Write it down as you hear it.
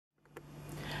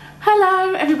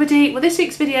Hello everybody, well this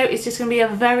week's video is just going to be a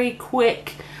very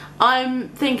quick, I'm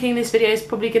thinking this video is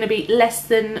probably going to be less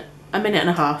than a minute and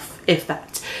a half, if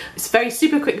that. It's a very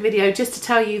super quick video just to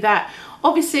tell you that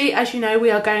obviously, as you know,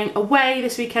 we are going away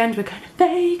this weekend. We're going to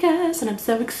Vegas and I'm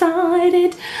so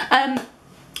excited.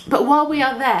 But while we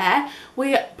are there,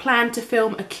 we plan to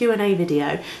film a Q&A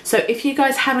video. So if you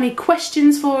guys have any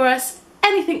questions for us,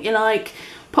 anything you like,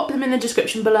 pop them in the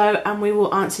description below and we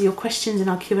will answer your questions in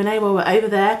our Q&A while we're over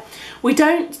there. We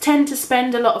don't tend to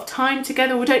spend a lot of time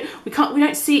together. We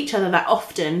don't see each other that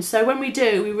often. So when we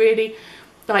do, we really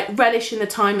relish in the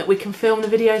time that we can film the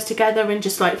videos together and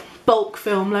just bulk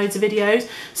film loads of videos.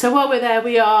 So while we're there,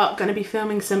 we are going to be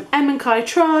filming some Kai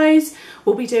tries.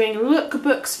 We'll be doing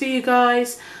lookbooks for you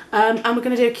guys, and we're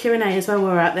going to do a Q&A as well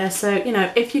while we're out there. So, you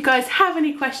know, if you guys have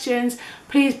any questions,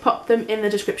 please pop them in the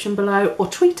description below, or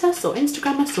tweet us or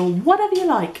Instagram us or whatever you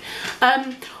like.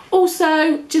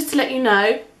 Also, just to let you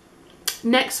know,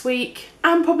 next week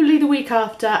and probably the week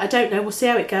after, I don't know, we'll see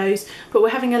how it goes, but we're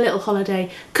having a little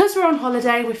holiday. Because we're on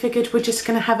holiday, we figured we're just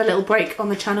going to have a little break on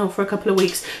the channel for a couple of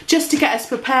weeks just to get us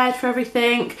prepared for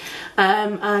everything,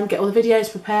 and get all the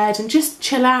videos prepared and just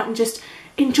chill out and just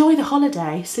enjoy the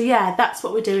holiday. So yeah, that's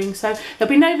what we're doing. So there'll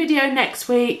be no video next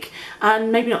week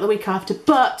and maybe not the week after,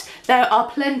 but there are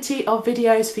plenty of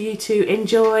videos for you to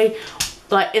enjoy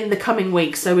in the coming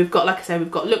weeks. So we've got, like I said,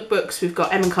 we've got lookbooks, we've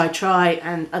got Kai try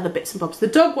and other bits and bobs. The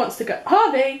dog wants to go,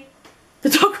 Harvey, the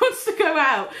dog wants to go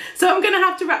out. So I'm gonna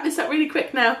have to wrap this up really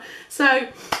quick now. So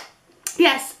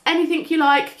yes, anything you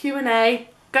like, Q&A,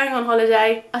 going on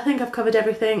holiday. I think I've covered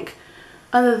everything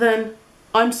other than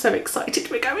I'm so excited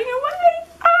we're going away.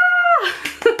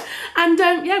 Ah! And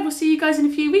yeah, we'll see you guys in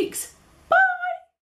a few weeks.